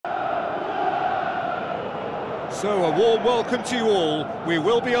So, a warm welcome to you all. We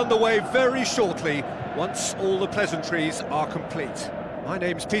will be on the way very shortly, once all the pleasantries are complete. My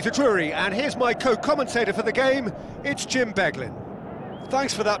name's Peter Drury, and here's my co-commentator for the game, it's Jim Beglin.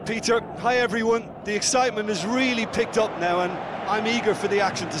 Thanks for that, Peter. Hi, everyone. The excitement has really picked up now, and I'm eager for the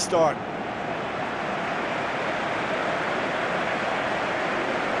action to start.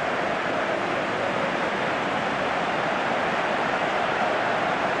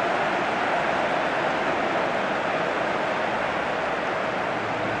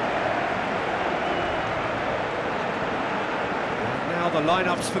 Now the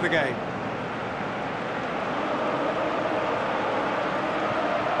lineups for the game.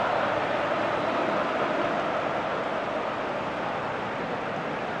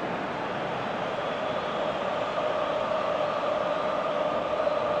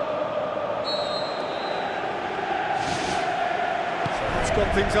 It's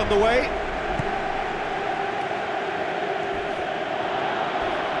got things underway.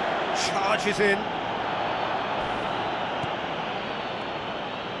 Charges in.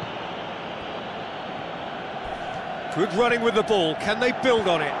 Good running with the ball. Can they build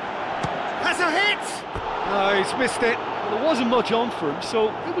on it? Has a hit! No, he's missed it. Well, there wasn't much on for him, so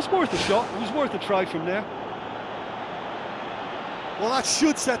it was worth a shot. It was worth a try from there. Well, that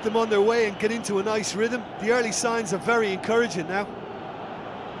should set them on their way and get into a nice rhythm. The early signs are very encouraging now.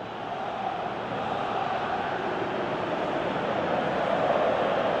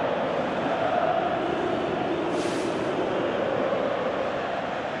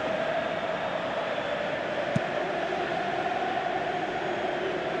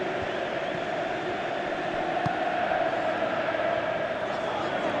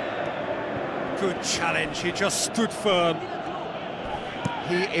 Good challenge, he just stood firm.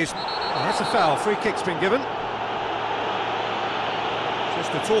 He is... Oh, that's a foul, free kick's been given.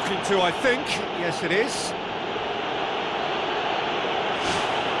 Just a talking to, I think. Yes, it is.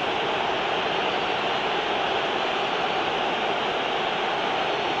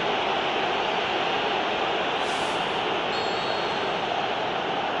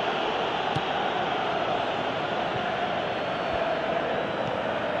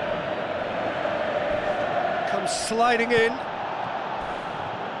 Comes sliding in.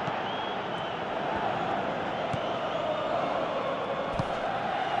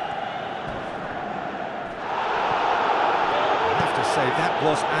 Say that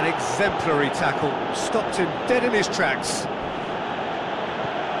was an exemplary tackle, stopped him dead in his tracks.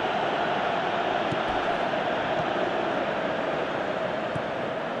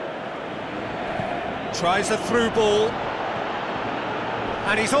 Tries a through ball,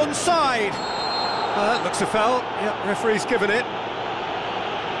 and he's onside. That looks a foul. Yep, referee's given it.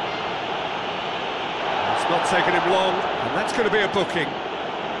 It's not taken him long, and that's going to be a booking.